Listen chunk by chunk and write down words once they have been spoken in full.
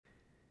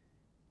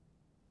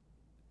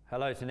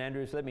Hello, St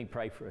Andrews. Let me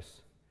pray for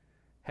us.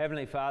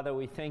 Heavenly Father,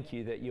 we thank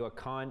you that you are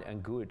kind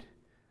and good.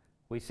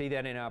 We see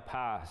that in our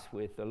past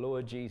with the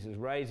Lord Jesus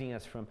raising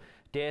us from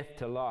death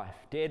to life,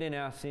 dead in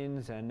our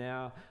sins and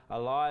now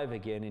alive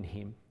again in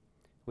him.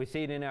 We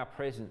see it in our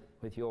present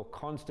with your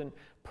constant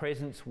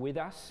presence with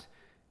us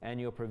and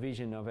your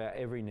provision of our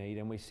every need.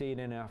 And we see it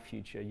in our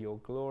future, your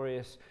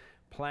glorious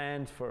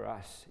plans for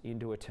us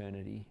into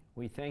eternity.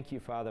 We thank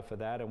you, Father, for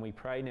that. And we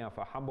pray now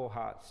for humble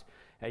hearts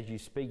as you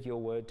speak your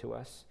word to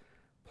us.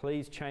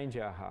 Please change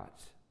our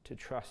hearts to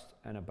trust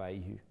and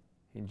obey you.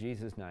 In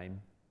Jesus' name,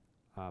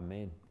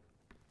 amen.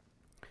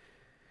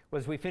 Well,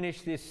 as we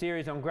finish this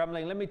series on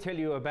grumbling, let me tell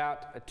you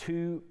about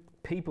two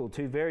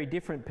very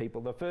different people.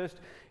 The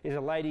first is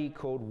a lady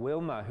called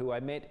Wilma, who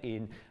I met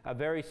in a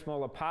very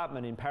small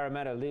apartment in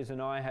Parramatta. Liz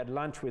and I had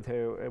lunch with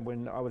her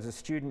when I was a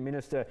student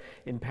minister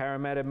in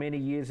Parramatta many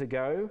years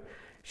ago.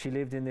 She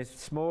lived in this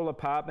small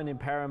apartment in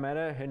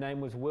Parramatta. Her name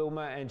was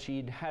Wilma, and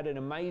she'd had an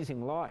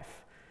amazing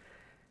life.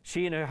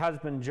 She and her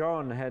husband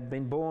John had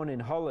been born in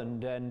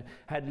Holland and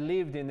had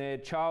lived in their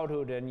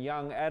childhood and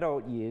young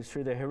adult years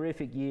through the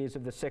horrific years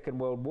of the Second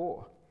World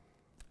War.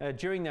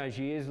 During those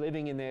years,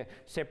 living in their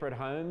separate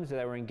homes,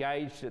 they were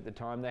engaged at the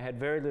time, they had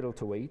very little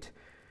to eat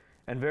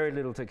and very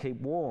little to keep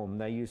warm.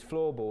 They used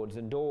floorboards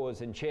and doors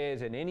and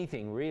chairs and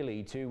anything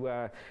really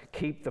to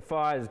keep the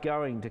fires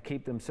going, to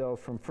keep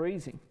themselves from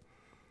freezing.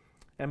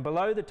 And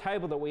below the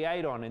table that we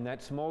ate on in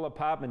that small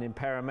apartment in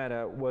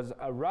Parramatta was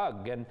a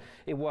rug, and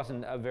it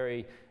wasn't a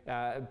very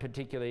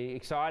particularly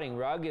exciting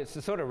rug. It's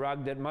the sort of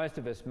rug that most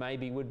of us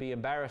maybe would be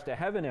embarrassed to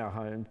have in our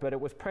homes, but it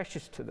was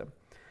precious to them.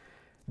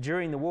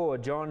 During the war,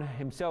 John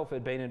himself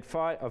had been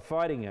of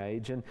fighting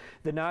age, and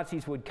the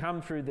Nazis would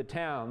come through the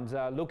towns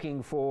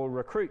looking for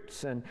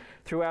recruits, and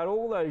throughout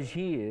all those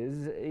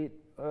years,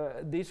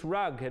 this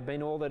rug had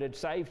been all that had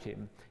saved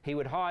him. He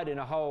would hide in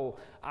a hole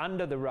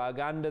under the rug,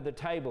 under the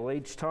table,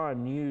 each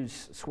time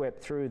news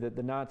swept through that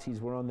the Nazis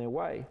were on their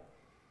way.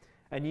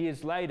 And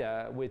years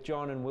later, with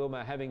John and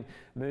Wilma having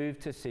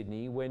moved to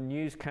Sydney, when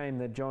news came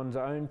that John's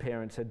own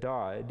parents had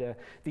died,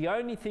 the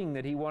only thing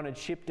that he wanted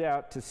shipped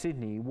out to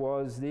Sydney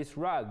was this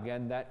rug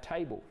and that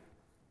table.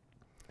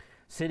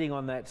 Sitting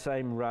on that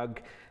same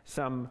rug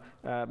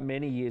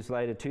many years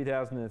later,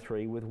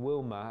 2003, with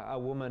Wilma, a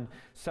woman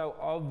so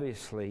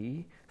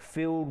obviously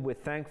filled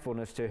with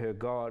thankfulness to her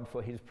God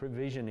for his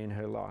provision in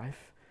her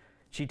life.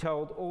 She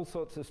told all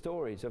sorts of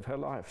stories of her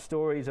life,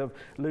 stories of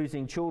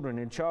losing children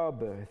in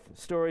childbirth,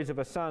 stories of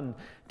a son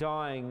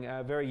dying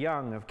very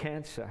young of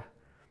cancer.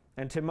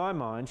 And to my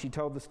mind, she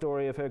told the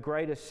story of her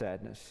greatest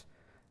sadness,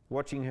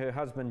 watching her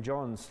husband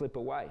John slip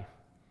away.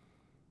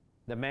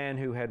 The man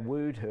who had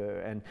wooed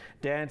her and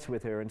danced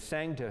with her and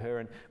sang to her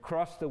and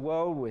crossed the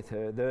world with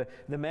her,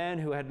 the man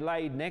who had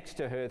laid next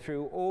to her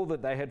through all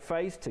that they had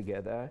faced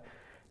together,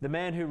 the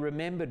man who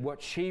remembered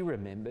what she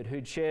remembered,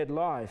 who'd shared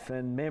life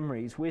and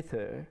memories with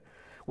her,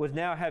 was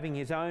now having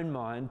his own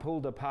mind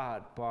pulled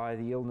apart by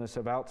the illness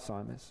of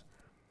Alzheimer's.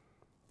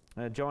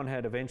 John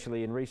had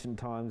eventually, in recent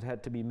times,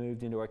 had to be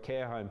moved into a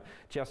care home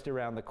just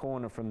around the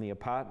corner from the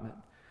apartment.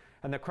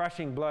 And the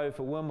crushing blow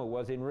for Wilma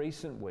was in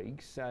recent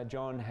weeks,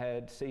 John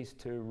had ceased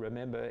to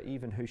remember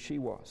even who she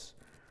was.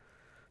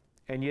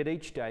 And yet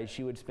each day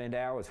she would spend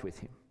hours with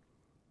him.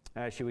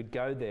 She would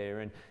go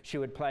there and she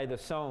would play the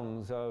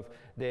songs of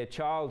their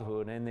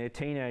childhood and their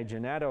teenage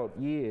and adult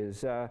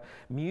years.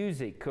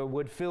 Music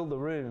would fill the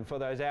room for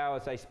those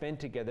hours they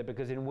spent together,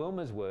 because in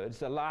Wilma's words,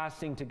 the last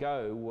thing to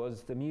go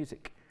was the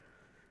music.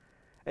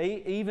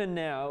 Even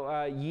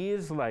now,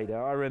 years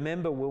later, I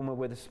remember Wilma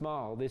with a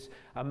smile, this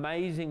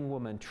amazing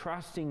woman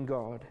trusting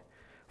God,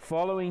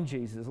 following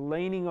Jesus,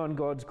 leaning on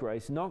God's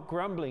grace, not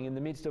grumbling in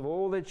the midst of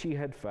all that she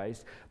had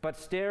faced, but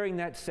staring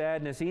that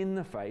sadness in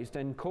the face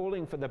and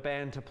calling for the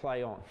band to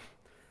play on.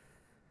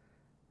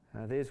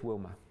 There's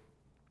Wilma.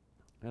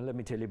 Now let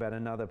me tell you about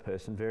another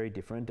person, very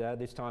different,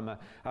 this time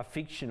a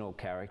fictional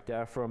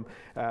character from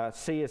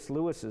C.S.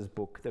 Lewis's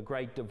book, The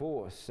Great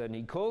Divorce. And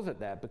he calls it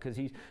that because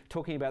he's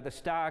talking about the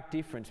stark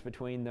difference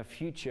between the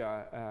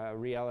future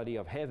reality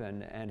of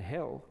heaven and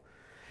hell.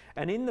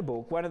 And in the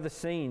book, one of the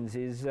scenes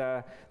is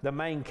the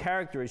main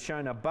character is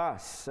shown a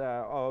bus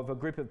of a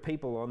group of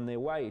people on their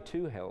way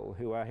to hell,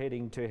 who are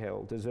heading to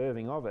hell,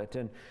 deserving of it.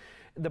 And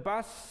the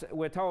bus,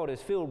 we're told, is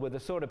filled with the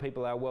sort of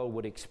people our world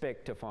would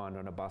expect to find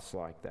on a bus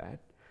like that.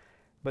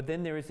 But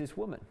then there is this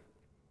woman.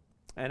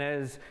 And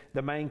as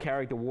the main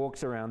character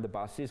walks around the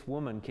bus, this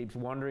woman keeps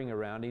wandering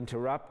around,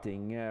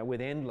 interrupting with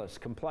endless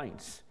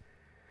complaints.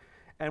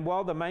 And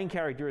while the main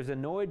character is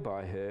annoyed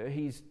by her,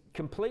 he's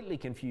completely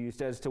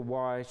confused as to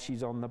why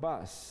she's on the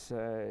bus.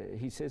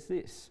 He says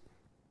this,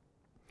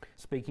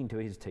 speaking to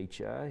his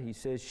teacher, he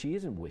says, "She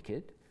isn't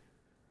wicked.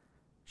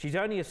 She's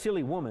only a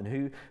silly woman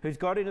who's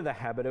got into the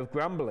habit of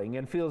grumbling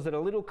and feels that a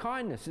little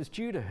kindness is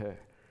due to her."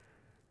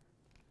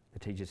 The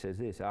teacher says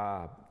this,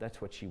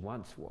 that's what she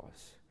once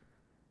was.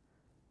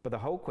 But the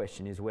whole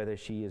question is whether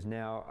she is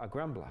now a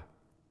grumbler.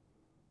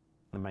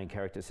 The main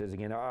character says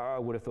again, I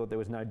would have thought there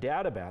was no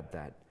doubt about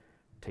that.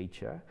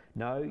 Teacher,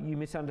 no, you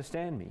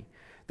misunderstand me.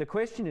 The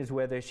question is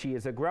whether she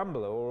is a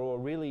grumbler or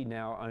really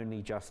now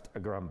only just a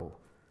grumble.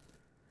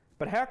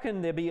 But how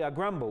can there be a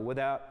grumble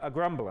without a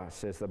grumbler,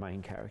 says the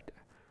main character?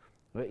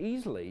 Well,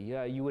 easily,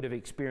 you would have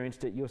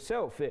experienced it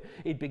yourself.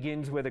 It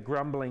begins with a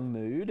grumbling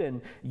mood,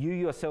 and you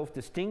yourself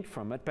distinct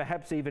from it,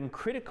 perhaps even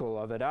critical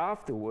of it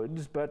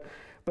afterwards. But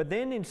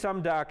then in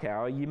some dark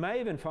hour, you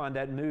may even find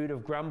that mood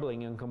of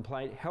grumbling and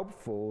complaint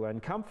helpful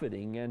and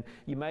comforting, and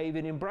you may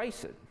even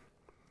embrace it.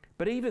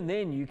 But even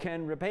then, you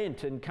can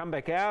repent and come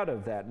back out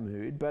of that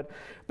mood. But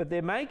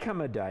there may come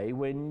a day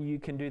when you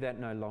can do that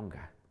no longer.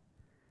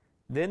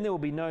 Then there will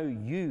be no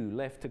you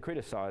left to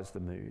criticise the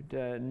mood,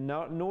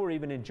 nor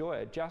even enjoy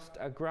it, just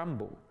a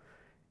grumble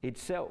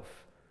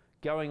itself,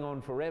 going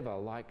on forever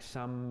like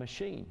some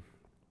machine.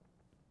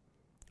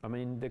 I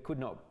mean, there could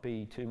not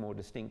be two more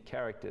distinct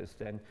characters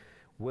than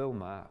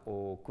Wilma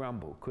or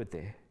Grumble, could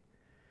there?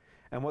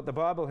 And what the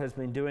Bible has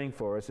been doing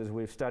for us as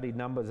we've studied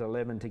Numbers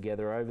 11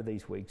 together over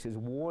these weeks is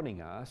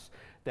warning us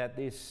that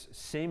this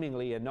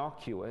seemingly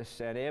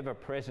innocuous and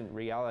ever-present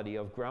reality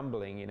of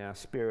grumbling in our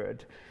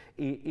spirit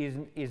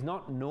is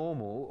not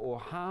normal or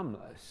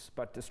harmless,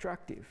 but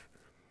destructive.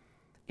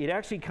 It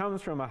actually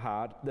comes from a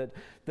heart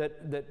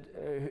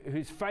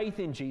whose faith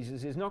in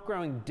Jesus is not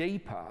growing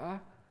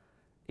deeper,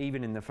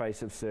 even in the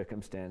face of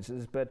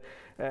circumstances, but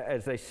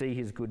as they see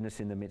his goodness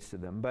in the midst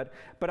of them. But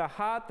a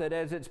heart that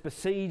as it's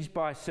besieged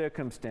by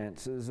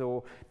circumstances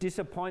or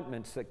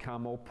disappointments that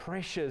come or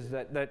pressures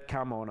that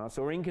come on us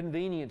or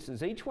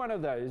inconveniences, each one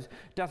of those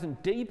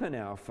doesn't deepen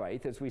our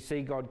faith as we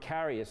see God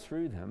carry us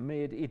through them.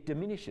 It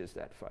diminishes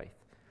that faith.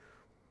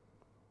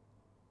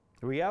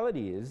 The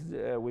reality is,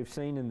 we've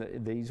seen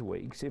in these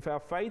weeks, if our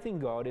faith in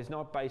God is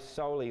not based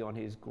solely on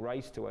his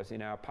grace to us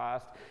in our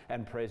past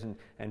and present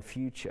and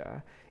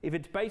future, if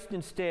it's based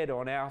instead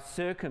on our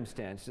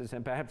circumstances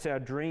and perhaps our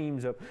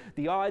dreams of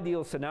the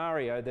ideal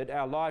scenario that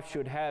our life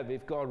should have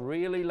if God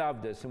really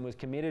loved us and was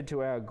committed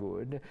to our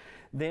good,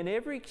 then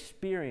every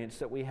experience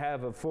that we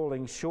have of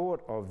falling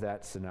short of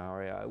that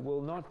scenario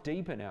will not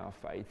deepen our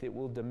faith, it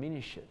will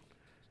diminish it.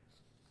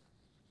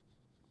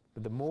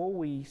 But the more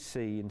we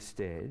see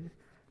instead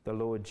the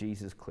Lord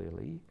Jesus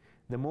clearly,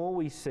 the more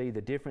we see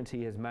the difference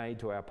he has made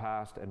to our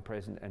past and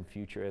present and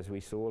future, as we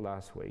saw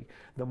last week,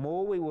 the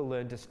more we will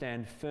learn to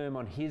stand firm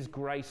on his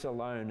grace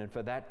alone and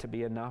for that to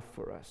be enough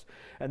for us.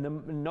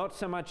 And not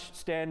so much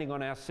standing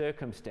on our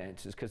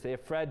circumstances because they're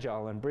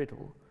fragile and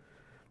brittle.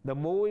 The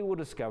more we will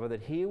discover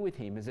that here with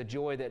him is a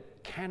joy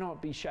that cannot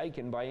be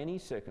shaken by any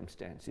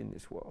circumstance in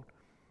this world.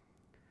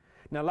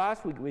 Now,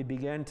 last week we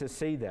began to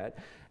see that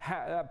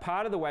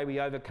part of the way we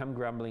overcome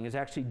grumbling is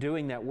actually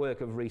doing that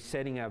work of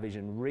resetting our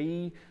vision,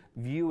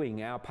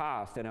 reviewing our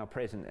past and our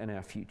present and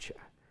our future.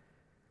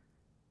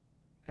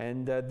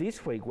 And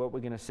this week what we're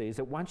going to see is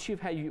that once you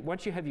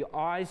have your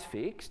eyes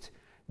fixed,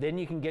 then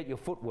you can get your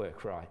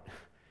footwork right.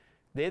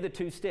 They're the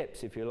two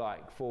steps, if you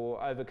like,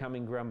 for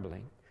overcoming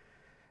grumbling.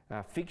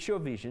 Fix your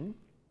vision,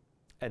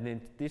 and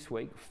then this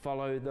week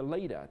follow the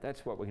leader.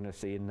 That's what we're going to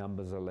see in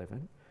Numbers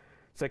 11.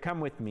 So come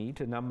with me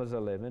to Numbers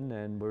 11,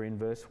 and we're in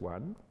verse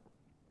 1.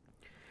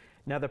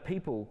 Now the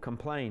people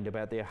complained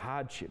about their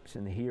hardships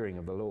in the hearing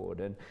of the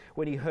Lord, and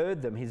when he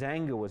heard them, his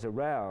anger was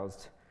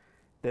aroused.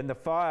 Then the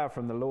fire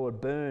from the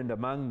Lord burned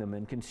among them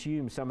and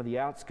consumed some of the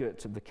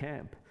outskirts of the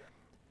camp.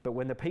 But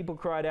when the people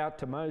cried out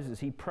to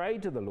Moses, he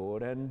prayed to the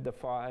Lord, and the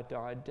fire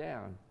died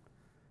down.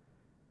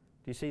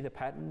 Do you see the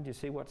pattern? Do you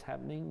see what's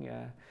happening?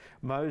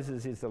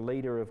 Moses is the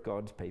leader of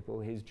God's people.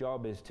 His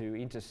job is to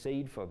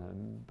intercede for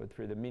them, but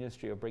through the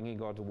ministry of bringing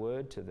God's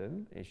word to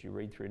them. As you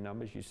read through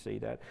Numbers, you see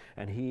that.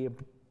 And here,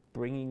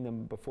 bringing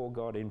them before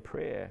God in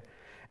prayer.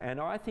 And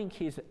I think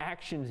his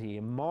actions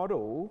here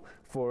model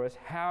for us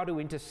how to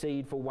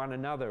intercede for one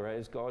another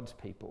as God's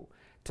people,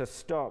 to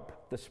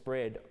stop the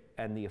spread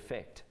and the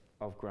effect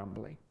of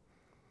grumbling.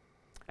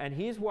 And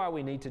here's why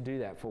we need to do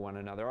that for one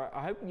another.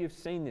 I hope you've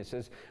seen this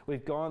as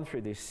we've gone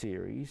through this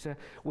series.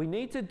 We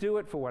need to do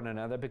it for one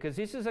another because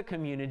this is a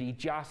community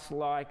just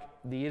like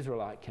the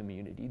Israelite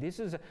community.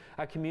 This is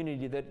a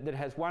community that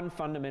has one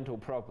fundamental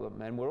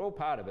problem, and we're all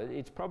part of it.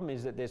 Its problem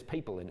is that there's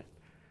people in it.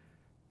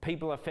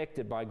 People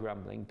affected by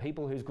grumbling,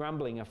 people whose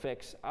grumbling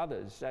affects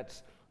others.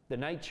 That's the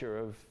nature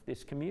of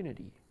this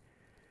community.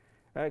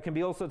 It can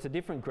be all sorts of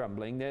different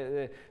grumbling.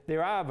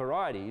 There are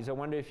varieties. I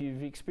wonder if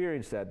you've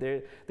experienced that.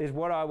 There's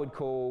what I would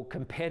call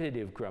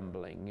competitive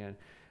grumbling. And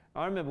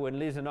I remember when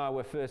Liz and I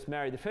were first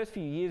married, the first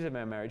few years of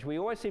our marriage, we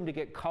always seemed to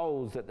get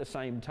colds at the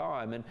same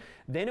time. And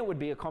then it would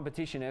be a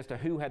competition as to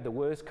who had the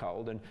worst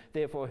cold and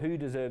therefore who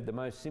deserved the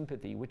most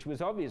sympathy, which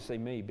was obviously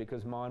me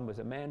because mine was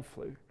a man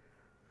flu.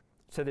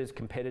 So there's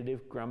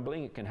competitive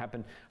grumbling. It can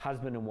happen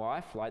husband and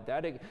wife like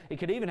that. It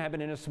could even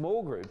happen in a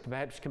small group,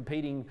 perhaps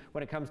competing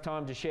when it comes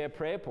time to share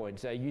prayer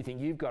points. You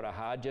think you've got it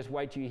hard, just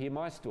wait till you hear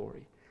my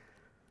story.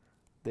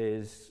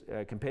 There's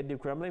competitive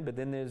grumbling, but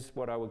then there's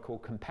what I would call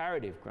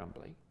comparative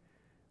grumbling,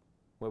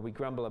 where we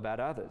grumble about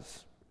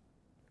others.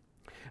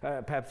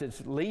 Perhaps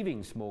it's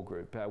leaving small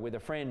group with a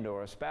friend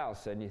or a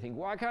spouse, and you think,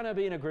 why can't I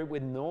be in a group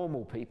with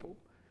normal people?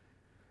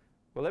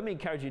 Well, let me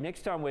encourage you,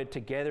 next time we're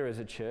together as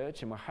a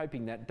church, and we're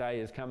hoping that day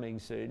is coming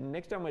soon,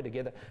 next time we're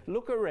together,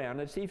 look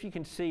around and see if you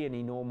can see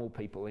any normal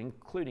people,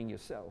 including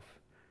yourself.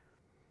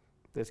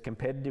 There's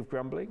competitive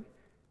grumbling,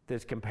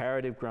 there's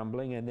comparative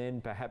grumbling, and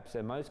then perhaps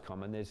the most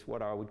common, there's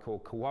what I would call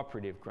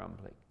cooperative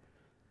grumbling,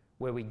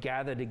 where we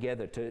gather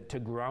together to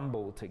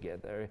grumble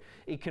together.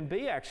 It can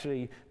be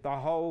actually the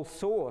whole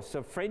source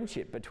of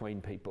friendship between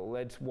people.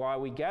 That's why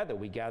we gather.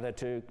 We gather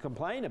to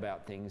complain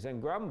about things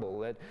and grumble.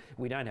 That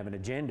we don't have an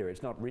agenda.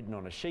 It's not written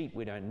on a sheet.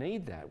 We don't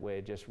need that.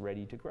 We're just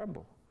ready to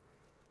grumble.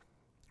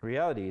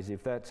 Reality is,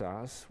 if that's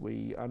us,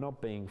 we are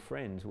not being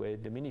friends. We're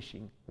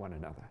diminishing one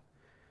another.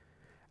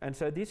 And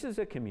so this is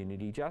a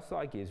community, just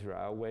like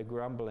Israel, where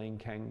grumbling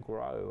can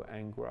grow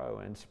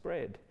and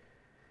spread.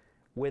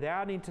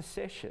 Without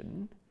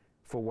intercession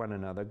for one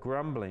another,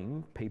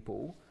 grumbling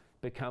people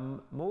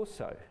become more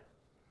so.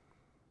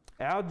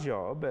 Our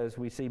job, as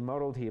we see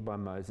modelled here by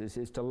Moses,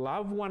 is to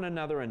love one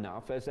another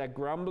enough as that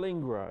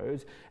grumbling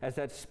grows, as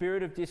that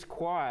spirit of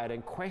disquiet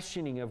and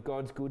questioning of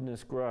God's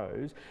goodness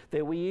grows,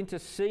 that we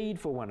intercede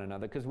for one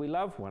another because we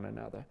love one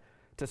another.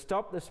 To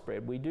stop the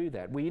spread, we do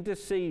that. We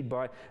intercede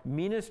by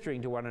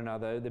ministering to one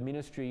another the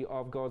ministry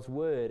of God's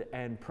word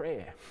and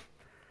prayer,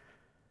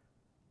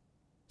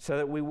 so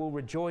that we will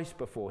rejoice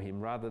before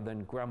him rather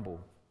than grumble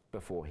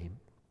before him.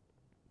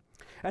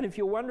 And if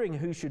you're wondering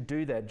who should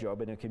do that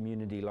job in a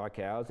community like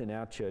ours, in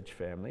our church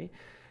family,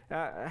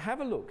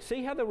 have a look.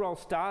 See how the role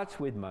starts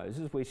with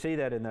Moses. We see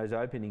that in those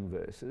opening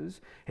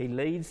verses. He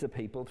leads the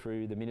people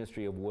through the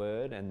ministry of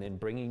word and then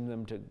bringing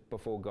them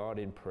before God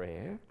in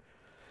prayer.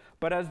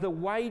 But as the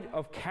weight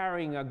of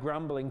carrying a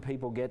grumbling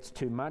people gets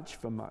too much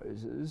for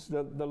Moses,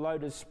 the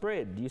load is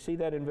spread. Do you see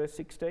that in verse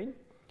 16?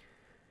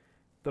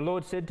 The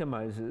Lord said to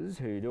Moses,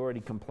 who'd already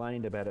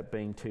complained about it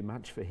being too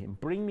much for him,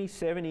 "Bring me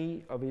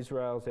 70 of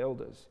Israel's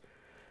elders,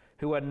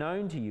 who are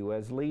known to you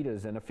as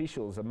leaders and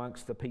officials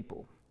amongst the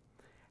people.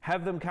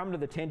 Have them come to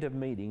the tent of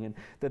meeting, and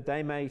that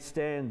they may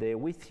stand there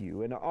with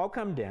you. And I'll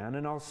come down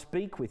and I'll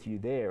speak with you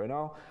there, and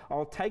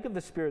I'll take of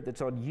the spirit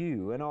that's on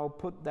you, and I'll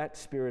put that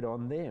spirit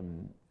on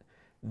them.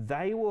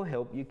 They will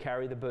help you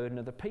carry the burden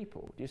of the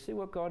people." Do you see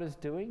what God is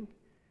doing?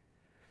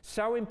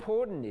 So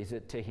important is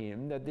it to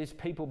him that this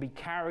people be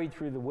carried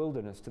through the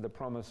wilderness to the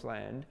promised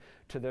land,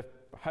 to the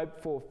hoped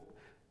for,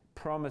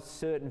 promised,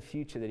 certain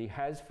future that he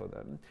has for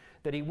them,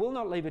 that he will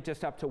not leave it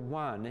just up to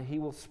one. He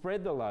will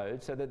spread the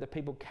load so that the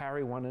people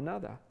carry one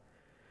another.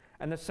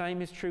 And the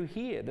same is true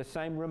here. The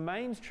same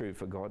remains true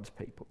for God's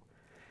people.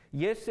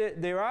 Yes,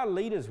 there are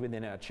leaders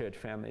within our church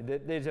family.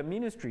 There's a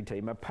ministry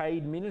team, a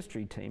paid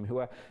ministry team, who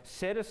are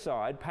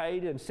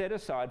paid and set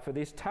aside for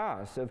this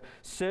task of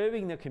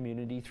serving the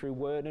community through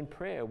word and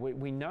prayer.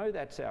 We know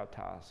that's our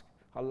task.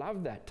 I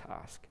love that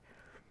task.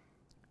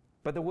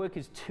 But the work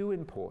is too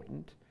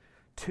important,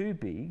 too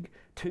big,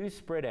 too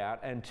spread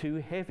out, and too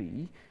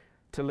heavy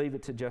to leave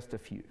it to just a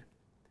few.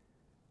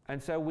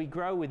 And so we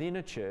grow within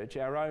a church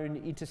our own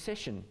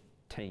intercession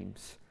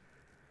teams.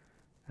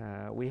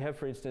 We have,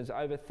 for instance,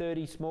 over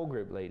 30 small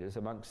group leaders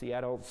amongst the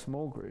adult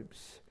small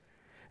groups,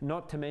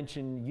 not to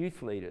mention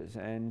youth leaders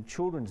and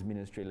children's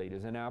ministry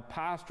leaders and our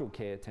pastoral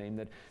care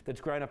team that's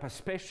grown up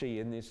especially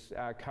in this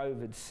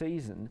COVID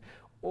season,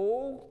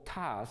 all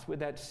tasked with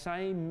that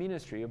same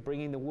ministry of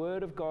bringing the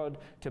word of God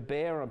to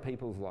bear on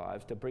people's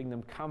lives, to bring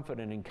them comfort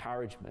and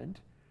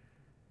encouragement,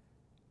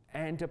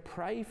 and to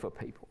pray for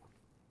people.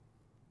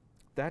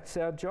 That's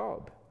our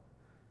job.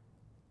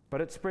 But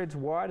it spreads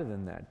wider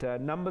than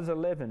that. Numbers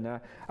 11,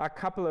 a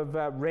couple of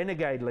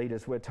renegade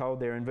leaders, we're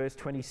told there in verse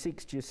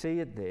 26. Do you see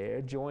it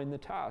there? Join the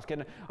task.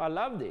 And I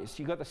love this.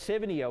 You've got the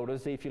 70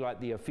 elders, if you like,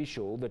 the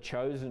official, the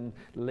chosen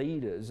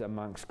leaders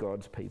amongst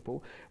God's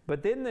people.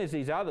 But then there's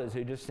these others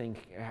who just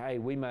think, hey,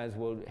 we may as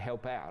well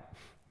help out.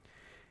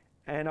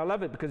 And I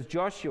love it because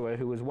Joshua,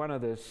 who was one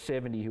of the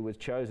 70 who was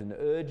chosen,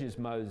 urges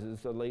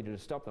Moses, the leader, to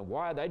stop them.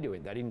 Why are they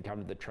doing it? They didn't come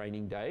to the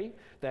training day.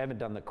 They haven't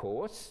done the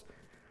course.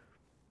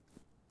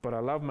 But I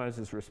love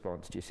Moses'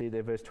 response. Do you see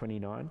there, verse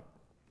 29?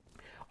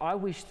 "I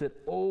wish that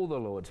all the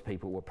Lord's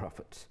people were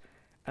prophets,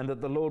 and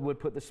that the Lord would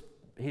put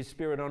his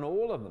spirit on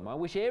all of them. I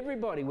wish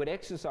everybody would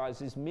exercise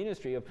this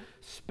ministry of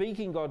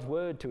speaking God's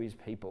word to his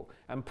people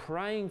and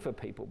praying for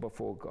people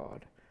before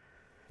God."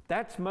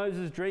 That's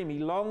Moses' dream. He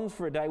longs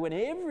for a day when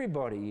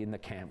everybody in the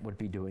camp would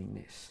be doing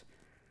this.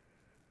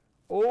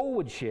 All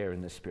would share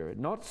in the Spirit,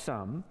 not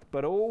some,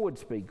 but all would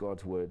speak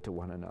God's word to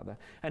one another.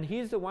 And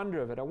here's the wonder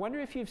of it. I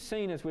wonder if you've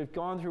seen, as we've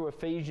gone through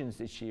Ephesians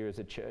this year as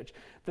a church,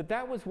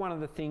 that was one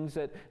of the things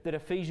that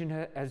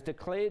Ephesians has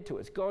declared to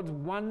us. God's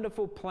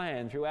wonderful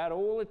plan throughout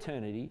all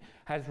eternity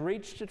has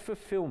reached its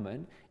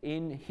fulfillment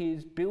in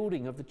his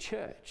building of the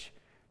church.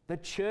 The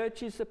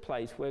church is the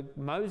place where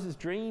Moses'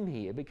 dream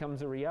here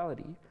becomes a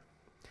reality.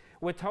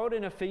 We're told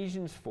in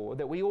Ephesians 4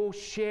 that we all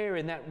share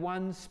in that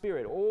one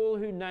Spirit. All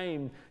who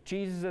name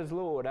Jesus as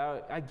Lord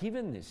are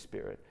given this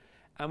Spirit.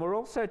 And we're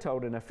also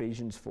told in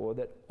Ephesians 4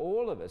 that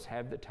all of us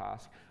have the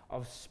task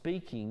of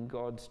speaking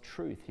God's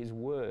truth, his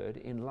word,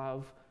 in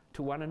love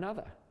to one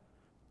another.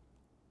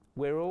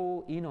 We're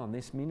all in on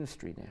this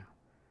ministry now.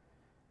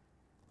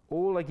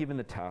 All are given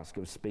the task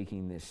of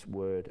speaking this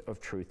word of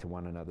truth to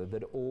one another,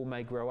 that all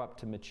may grow up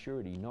to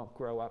maturity, not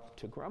grow up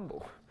to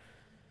grumble.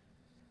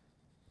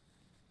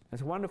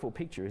 It's a wonderful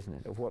picture, isn't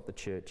it, of what the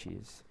church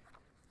is.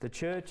 The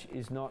church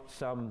is not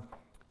some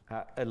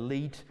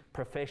elite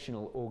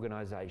professional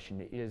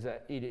organisation.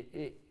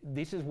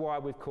 This is why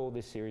we've called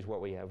this series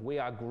what we have. We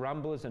are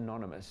Grumblers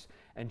Anonymous.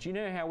 And do you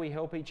know how we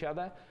help each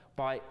other?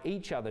 By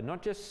each other,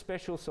 not just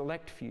special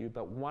select few,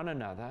 but one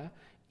another,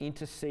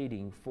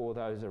 interceding for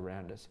those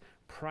around us,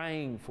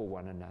 praying for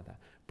one another,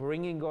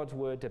 bringing God's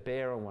word to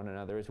bear on one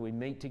another as we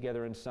meet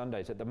together on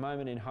Sundays, at the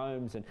moment in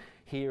homes and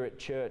here at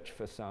church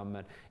for some,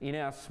 and in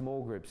our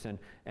small groups,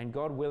 and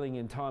God willing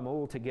in time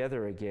all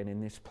together again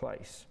in this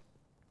place.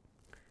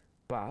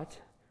 But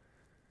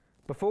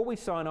before we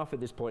sign off at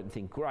this point and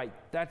think, great,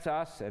 that's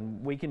us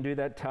and we can do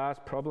that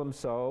task, problem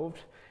solved,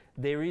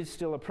 there is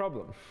still a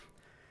problem.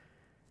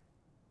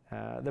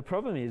 The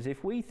problem is,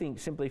 if we think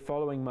simply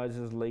following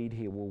Moses' lead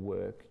here will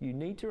work, you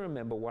need to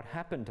remember what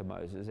happened to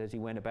Moses as he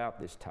went about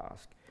this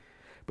task.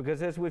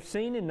 Because as we've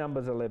seen in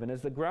Numbers 11,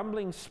 as the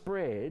grumbling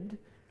spread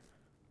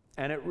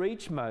and it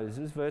reached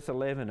Moses, verse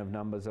 11 of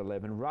Numbers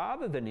 11,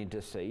 rather than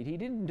intercede, he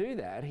didn't do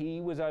that.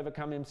 He was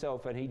overcome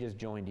himself and he just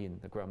joined in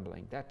the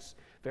grumbling. That's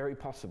very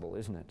possible,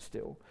 isn't it,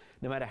 still?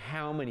 No matter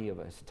how many of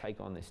us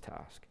take on this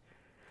task.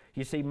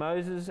 You see,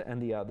 Moses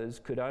and the others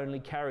could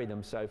only carry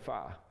them so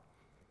far.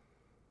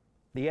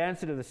 The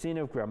answer to the sin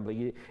of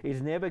grumbling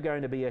is never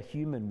going to be a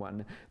human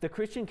one. The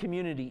Christian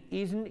community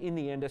isn't in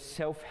the end a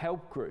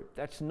self-help group.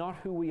 That's not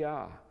who we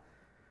are.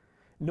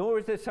 Nor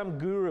is there some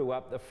guru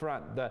up the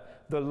front, the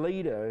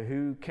leader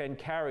who can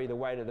carry the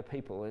weight of the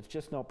people. It's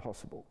just not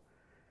possible.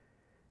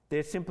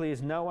 There simply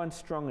is no one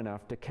strong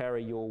enough to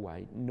carry your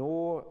weight,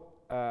 nor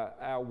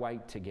our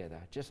weight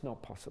together. Just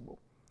not possible.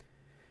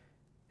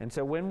 And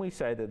so when we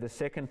say that the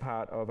second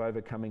part of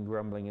overcoming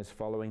grumbling is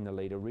following the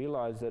leader,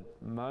 realize that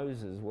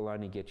Moses will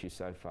only get you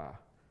so far.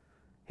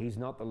 He's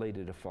not the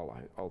leader to follow,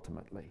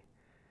 ultimately.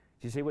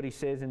 Do you see what he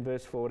says in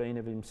verse 14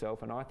 of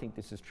himself? And I think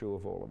this is true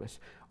of all of us.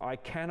 I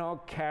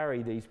cannot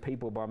carry these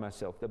people by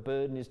myself. The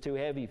burden is too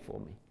heavy for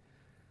me.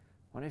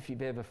 I wonder if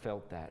you've ever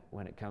felt that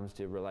when it comes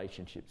to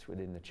relationships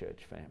within the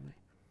church family.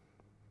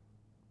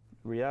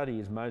 Reality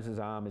is Moses'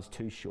 arm is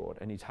too short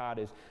and his heart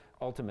is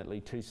ultimately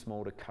too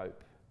small to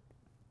cope.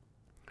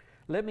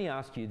 Let me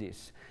ask you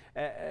this.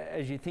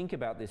 As you think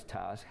about this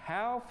task,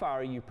 how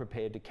far are you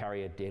prepared to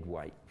carry a dead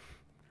weight?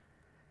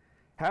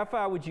 How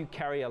far would you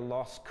carry a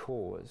lost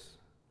cause?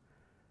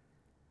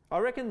 I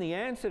reckon the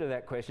answer to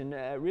that question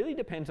really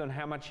depends on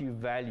how much you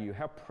value,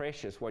 how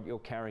precious what you're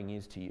carrying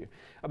is to you.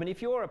 I mean,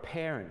 if you're a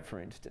parent,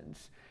 for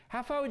instance,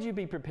 how far would you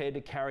be prepared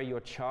to carry your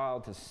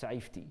child to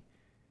safety?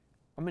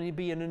 I mean, it'd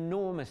be an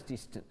enormous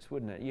distance,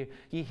 wouldn't it?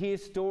 You hear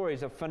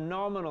stories of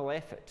phenomenal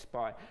efforts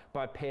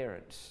by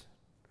parents.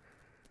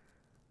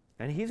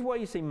 And here's why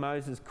you see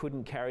Moses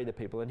couldn't carry the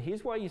people. And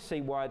here's why you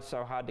see why it's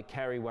so hard to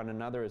carry one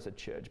another as a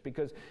church.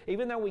 Because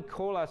even though we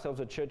call ourselves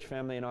a church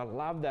family, and I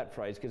love that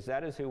phrase because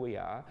that is who we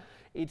are,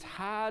 it's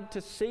hard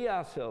to see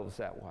ourselves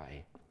that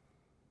way.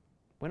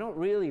 We're not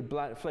really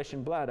flesh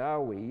and blood,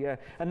 are we?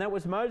 And that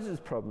was Moses'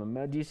 problem.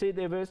 Do you see it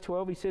there, verse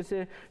 12? He says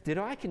there, did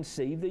I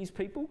conceive these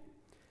people?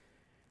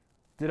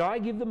 Did I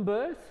give them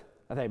birth?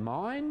 Are they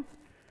mine?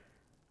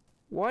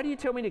 Why do you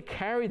tell me to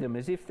carry them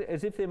as if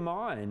they're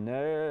mine?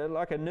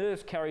 Like a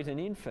nurse carries an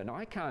infant.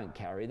 I can't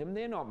carry them.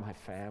 They're not my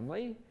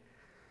family.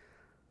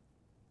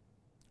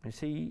 You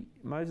see,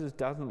 Moses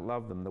doesn't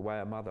love them the way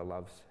a mother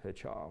loves her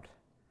child,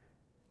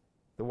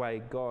 the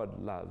way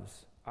God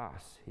loves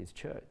us, his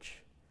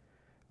church.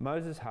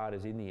 Moses' heart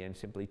is in the end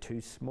simply too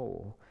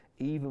small.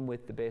 Even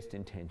with the best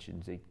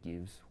intentions, it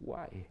gives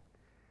way.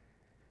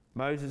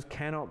 Moses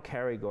cannot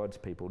carry God's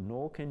people,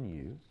 nor can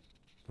you.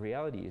 The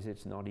reality is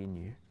it's not in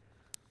you.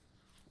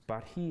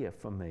 But here,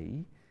 for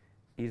me,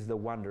 is the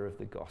wonder of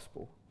the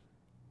gospel.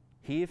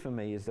 Here, for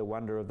me, is the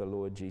wonder of the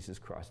Lord Jesus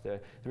Christ. The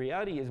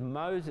reality is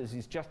Moses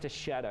is just a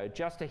shadow,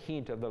 just a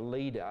hint of the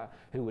leader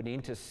who would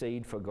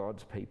intercede for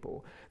God's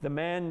people. The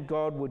man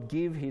God would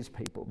give his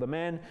people. The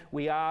man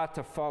we are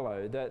to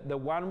follow. The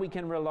one we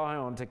can rely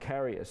on to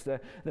carry us. The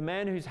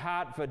man whose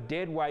heart for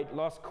dead weight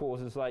lost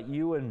causes like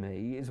you and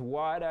me is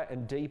wider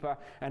and deeper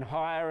and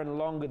higher and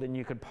longer than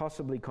you could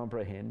possibly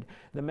comprehend.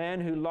 The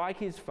man who, like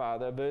his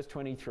father, verse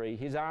 23,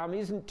 his arm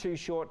isn't too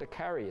short to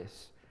carry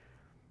us.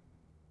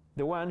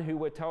 The one who,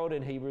 we're told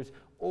in Hebrews,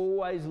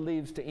 always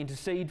lives to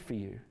intercede for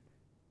you.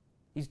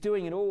 He's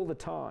doing it all the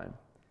time.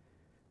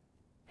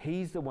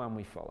 He's the one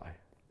we follow.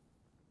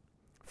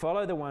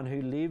 Follow the one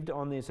who lived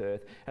on this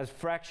earth, as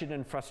fractured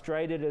and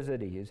frustrated as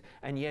it is,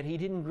 and yet he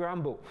didn't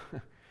grumble.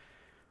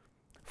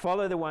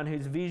 Follow the one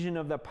whose vision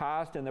of the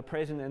past and the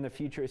present and the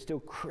future is still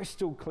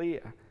crystal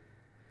clear.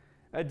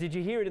 Did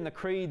you hear it in the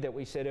creed that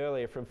we said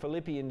earlier from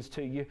Philippians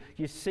 2?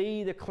 You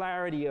see the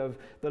clarity of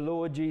the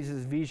Lord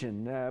Jesus'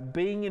 vision.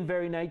 Being in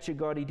very nature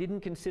God, he didn't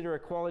consider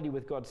equality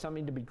with God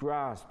something to be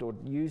grasped or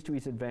used to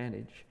his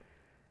advantage.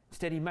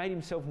 Instead, he made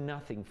himself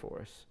nothing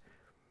for us.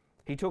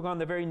 He took on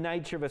the very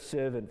nature of a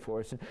servant for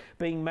us. And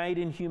being made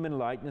in human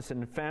likeness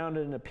and found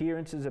in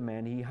appearance as a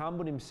man, he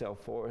humbled himself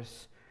for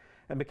us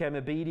and became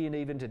obedient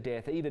even to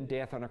death, even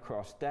death on a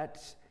cross.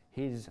 That's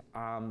his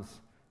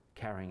arms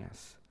carrying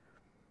us.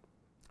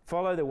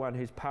 Follow the one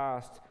whose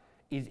past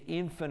is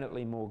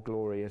infinitely more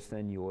glorious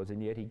than yours,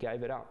 and yet he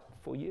gave it up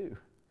for you.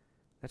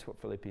 That's what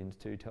Philippians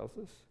 2 tells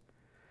us.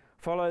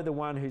 Follow the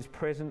one whose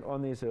present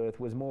on this earth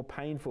was more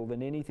painful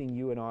than anything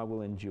you and I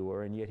will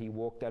endure, and yet he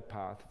walked that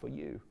path for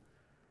you.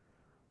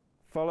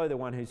 Follow the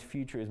one whose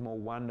future is more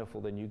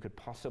wonderful than you could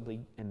possibly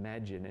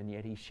imagine, and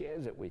yet he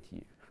shares it with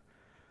you.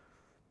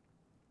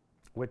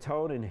 We're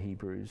told in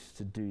Hebrews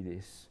to do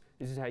this.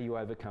 This is how you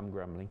overcome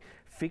grumbling.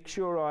 Fix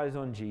your eyes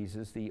on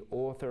Jesus, the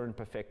author and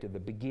perfecter, the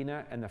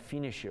beginner and the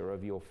finisher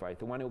of your faith,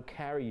 the one who will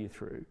carry you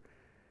through,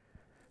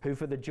 who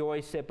for the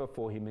joy set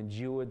before him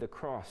endured the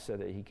cross so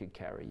that he could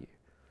carry you.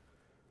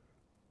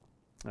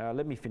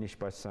 Let me finish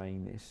by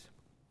saying this.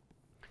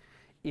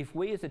 If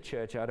we as a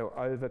church are to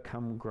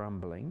overcome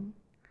grumbling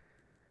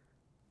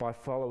by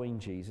following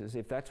Jesus,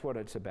 if that's what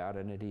it's about,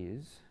 and it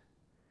is,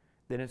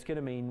 then it's going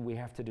to mean we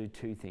have to do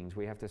two things.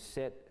 We have to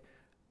set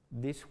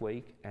this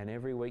week and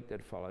every week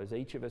that follows,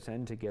 each of us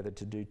and together,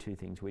 to do two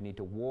things. We need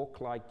to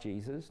walk like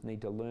Jesus,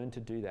 need to learn to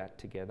do that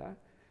together,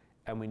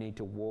 and we need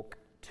to walk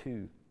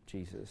to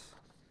Jesus.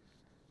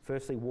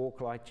 Firstly,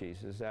 walk like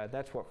Jesus.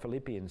 That's what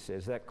Philippians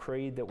says, that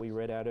creed that we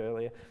read out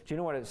earlier. Do you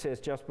know what it says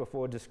just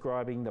before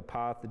describing the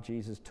path that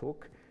Jesus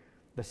took,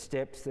 the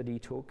steps that he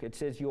took? It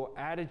says your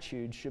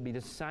attitude should be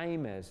the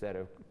same as that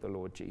of the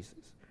Lord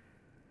Jesus.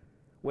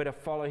 We're to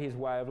follow his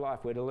way of life.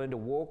 We're to learn to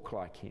walk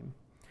like him.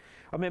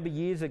 I remember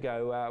years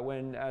ago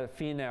when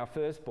Finn, our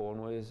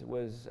firstborn,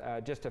 was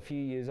just a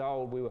few years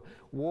old. We were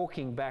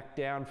walking back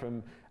down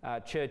from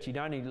church. He'd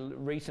only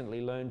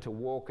recently learned to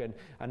walk, and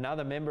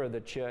another member of the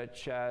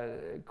church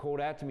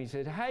called out to me and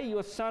said, "Hey,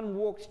 your son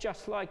walks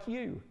just like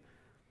you."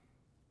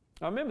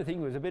 I remember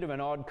thinking it was a bit of an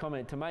odd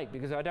comment to make,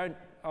 because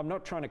I'm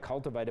not trying to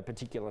cultivate a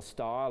particular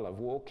style of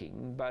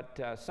walking, but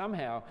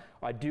somehow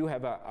I do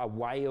have a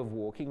way of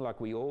walking like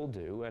we all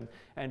do,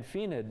 and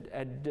Finn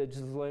had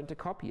just learned to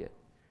copy it.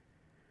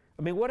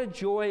 I mean, what a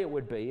joy it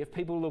would be if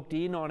people looked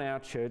in on our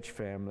church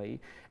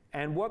family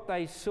and what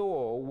they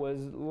saw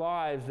was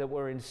lives that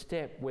were in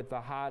step with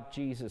the heart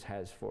Jesus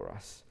has for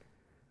us.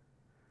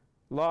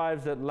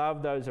 Lives that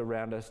love those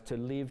around us, to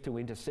live to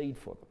intercede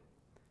for them,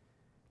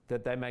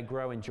 that they may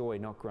grow in joy,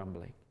 not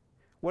grumbling.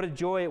 What a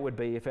joy it would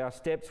be if our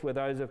steps were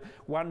those of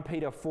 1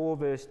 Peter 4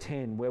 verse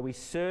 10, where we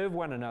serve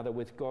one another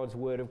with God's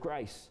word of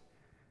grace.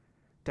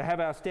 To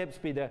have our steps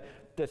be the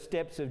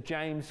steps of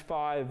James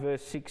 5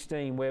 verse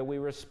 16, where we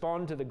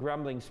respond to the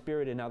grumbling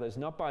spirit in others,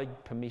 not by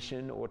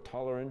permission or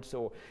tolerance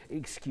or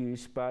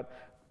excuse, but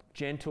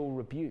gentle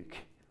rebuke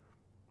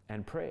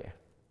and prayer.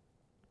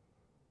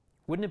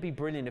 Wouldn't it be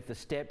brilliant if the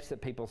steps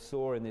that people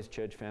saw in this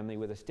church family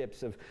were the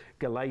steps of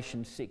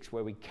Galatians 6,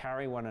 where we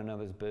carry one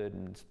another's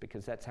burdens,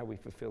 because that's how we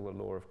fulfill the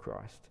law of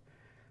Christ.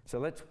 So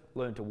let's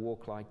learn to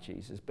walk like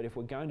Jesus. But if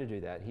we're going to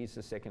do that, here's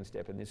the second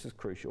step, and this is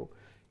crucial.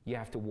 You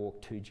have to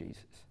walk to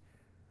Jesus.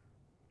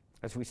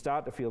 As we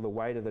start to feel the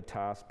weight of the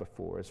task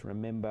before us,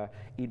 remember,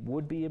 it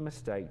would be a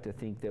mistake to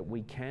think that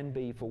we can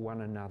be for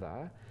one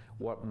another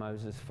what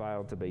Moses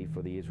failed to be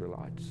for the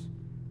Israelites.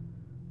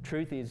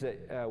 Truth is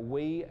that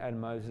we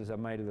and Moses are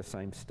made of the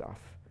same stuff.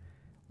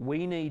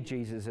 We need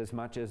Jesus as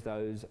much as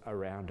those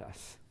around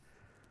us.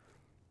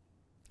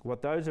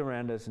 What those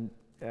around us,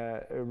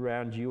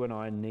 around you and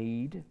I,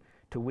 need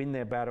to win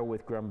their battle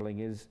with grumbling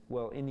is,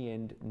 well, in the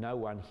end, no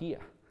one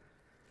here.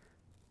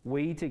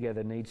 We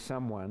together need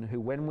someone who,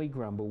 when we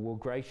grumble, will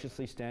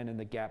graciously stand in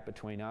the gap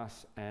between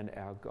us and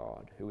our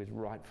God, who is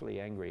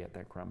rightfully angry at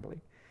that grumbling.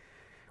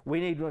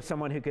 We need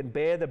someone who can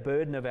bear the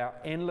burden of our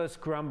endless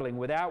grumbling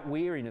without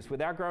weariness,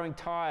 without growing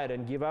tired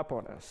and give up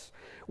on us.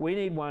 We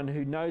need one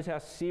who knows how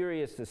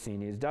serious the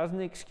sin is,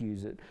 doesn't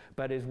excuse it,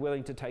 but is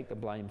willing to take the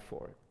blame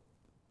for it.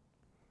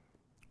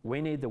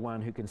 We need the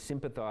one who can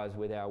sympathise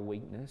with our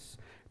weakness,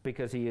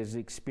 because he has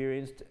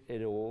experienced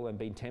it all and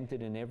been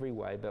tempted in every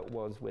way, but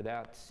was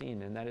without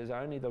sin, and that is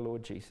only the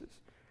Lord Jesus.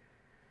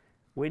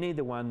 We need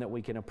the one that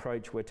we can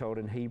approach, we're told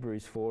in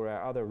Hebrews 4,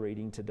 our other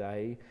reading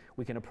today,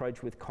 we can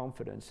approach with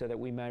confidence so that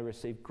we may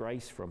receive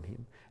grace from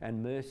him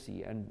and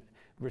mercy, and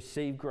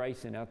receive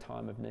grace in our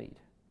time of need.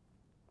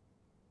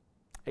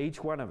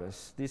 Each one of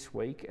us this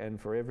week, and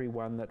for every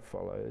one that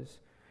follows,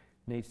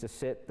 needs to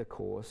set the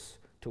course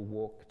to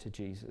walk to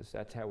Jesus.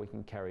 That's how we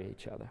can carry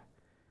each other.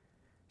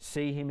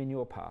 See him in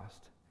your past.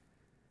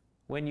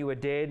 When you were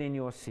dead in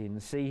your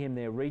sins, see him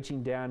there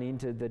reaching down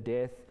into the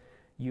death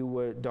you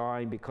were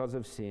dying because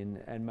of sin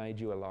and made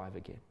you alive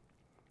again.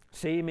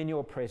 See him in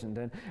your present.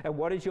 And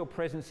what is your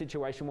present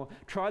situation? Well,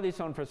 try this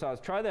on for size.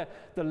 Try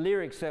the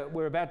lyrics that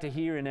we're about to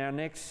hear in our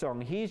next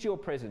song. Here's your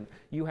present.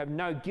 You have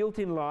no guilt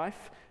in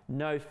life,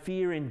 no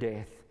fear in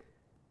death.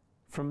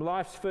 From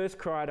life's first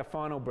cry to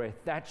final breath,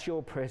 that's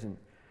your present.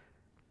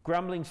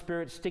 Grumbling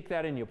spirit, stick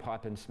that in your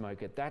pipe and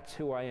smoke it. That's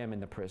who I am in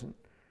the present.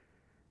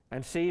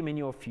 And see him in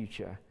your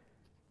future.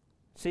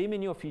 See him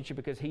in your future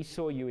because he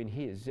saw you in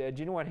his. Do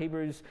you know what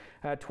Hebrews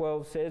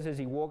 12 says as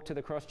he walked to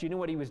the cross? Do you know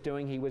what he was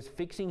doing? He was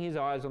fixing his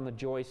eyes on the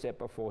joy set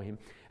before him.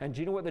 And do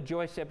you know what the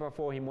joy set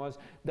before him was?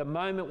 The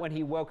moment when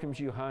he welcomes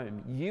you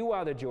home. You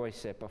are the joy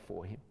set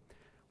before him.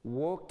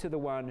 Walk to the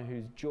one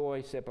whose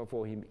joy set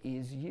before him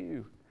is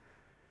you.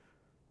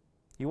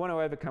 You want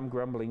to overcome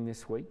grumbling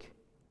this week?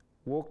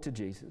 Walk to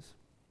Jesus.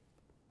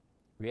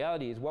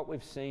 Reality is what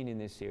we've seen in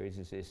this series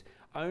is this.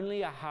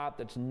 Only a heart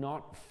that's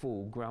not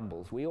full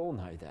grumbles. We all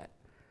know that.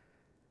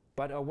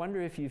 But I wonder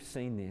if you've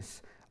seen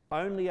this.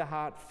 Only a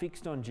heart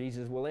fixed on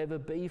Jesus will ever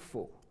be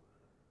full.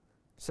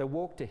 So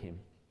walk to him.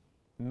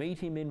 Meet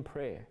him in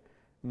prayer.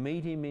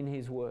 Meet him in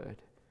his word.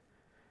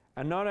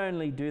 And not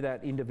only do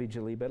that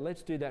individually, but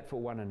let's do that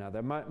for one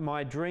another.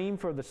 My dream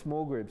for the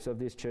small groups of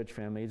this church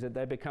family is that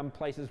they become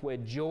places where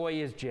joy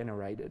is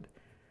generated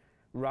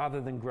rather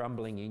than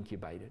grumbling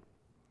incubated.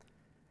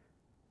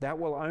 That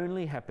will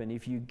only happen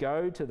if you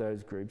go to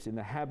those groups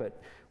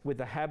with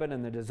the habit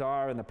and the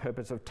desire and the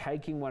purpose of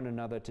taking one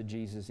another to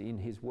Jesus in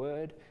his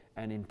word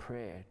and in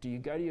prayer. Do you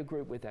go to your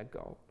group with that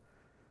goal?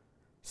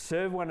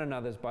 Serve one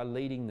another by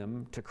leading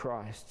them to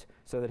Christ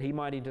so that he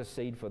might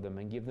intercede for them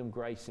and give them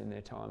grace in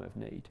their time of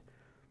need.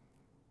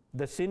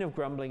 The sin of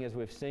grumbling, as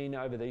we've seen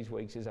over these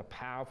weeks, is a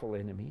powerful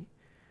enemy.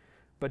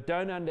 But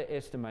don't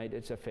underestimate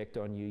its effect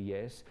on you,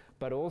 yes,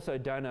 but also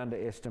don't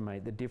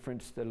underestimate the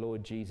difference the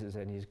Lord Jesus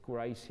and his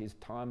grace, his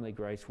timely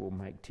grace will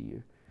make to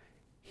you.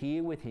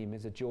 Here with him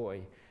is a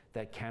joy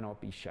that cannot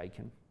be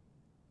shaken.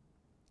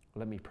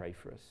 Let me pray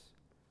for us.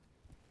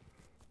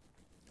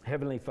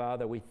 Heavenly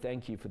Father, we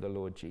thank you for the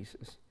Lord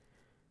Jesus.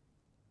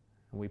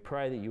 And we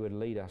pray that you would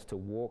lead us to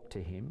walk to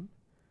him,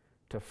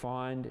 to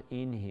find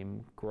in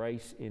him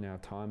grace in our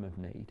time of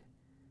need.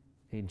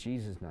 In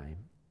Jesus' name,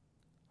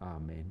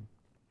 amen.